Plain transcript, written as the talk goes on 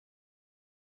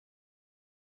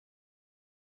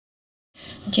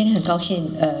今天很高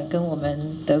兴跟我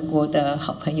们德国的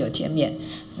好朋友见面。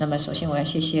那么首先我要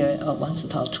谢谢王子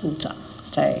陶处长，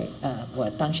在我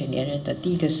当选连任的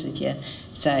第一个时间，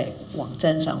在网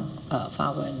站上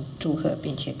发文祝贺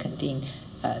并且肯定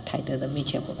台德的密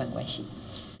切伙伴关系。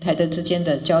台德之间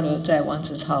的交流，在王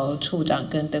子陶处长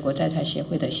跟德国在台协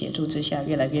会的协助之下，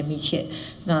越来越密切。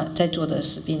那在座的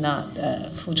史宾纳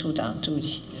副处长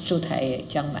驻台也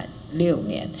将满6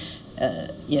年，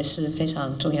也是非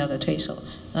常重要的推手。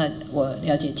那我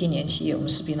了解，今年7月，我们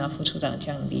史宾纳副处长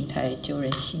将离台就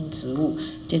任新职务。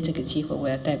借这个机会，我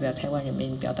要代表台湾人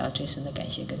民表达最深的感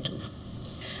谢跟祝福。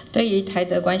对于台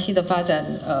德关系的发展，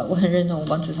我很认同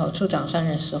王子陶处长上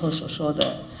任时候所说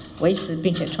的，维持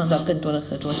并且创造更多的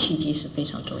合作契机是非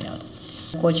常重要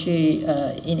的。过去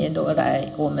1年多来，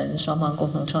我们双方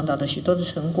共同创造的许多的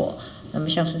成果。那么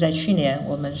像是在去年，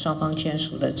我们双方签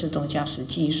署的自动驾驶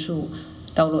技术、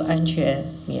道路安全、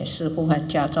免试互换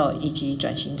驾照以及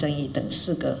转型正义等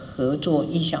4个合作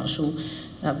意向书。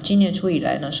那么今年初以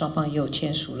来呢，双方又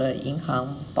签署了银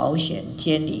行、保险、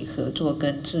监理合作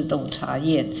跟自动查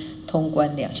验通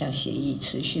关2项协议，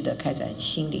持续的开展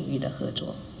新领域的合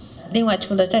作。另外，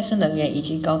除了再生能源以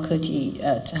及高科技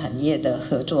产业的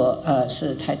合作，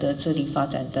是台德致力发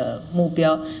展的目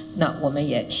标。那我们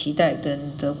也期待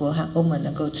跟德国和欧盟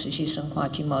能够持续深化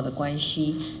经贸的关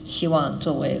系，希望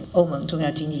作为欧盟重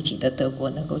要经济体的德国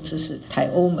能够支持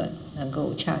台欧盟能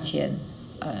够洽签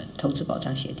投资保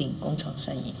障协定，共创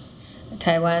三赢。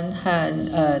台湾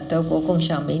和德国共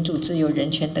享民主、自由、人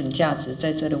权等价值，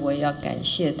在这里我也要感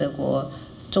谢德国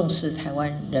重视台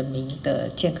湾人民的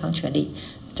健康权利。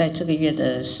在这个月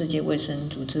的世界卫生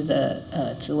组织的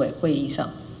执委会议上，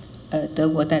德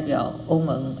国代表欧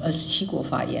盟27国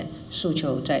发言，诉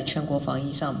求在全国防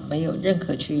疫上没有任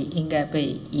何区域应该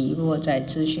被遗落在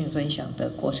资讯分享的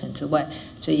过程之外，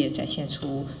这也展现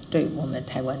出对我们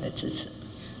台湾的支持。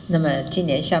那么今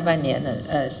年下半年呢，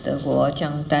德国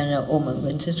将担任欧盟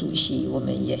轮值主席，我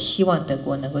们也希望德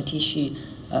国能够继续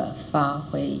发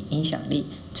挥影响力，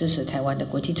支持台湾的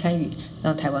国际参与，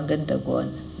让台湾跟德国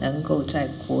能够在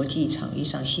国际场域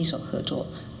上携手合作，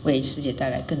为世界带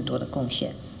来更多的贡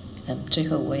献。最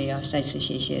后我也要再次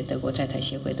谢谢德国在台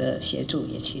协会的协助，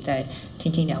也期待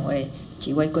听听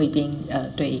几位贵宾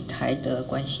对台德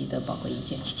关系的宝贵意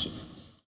见。谢谢。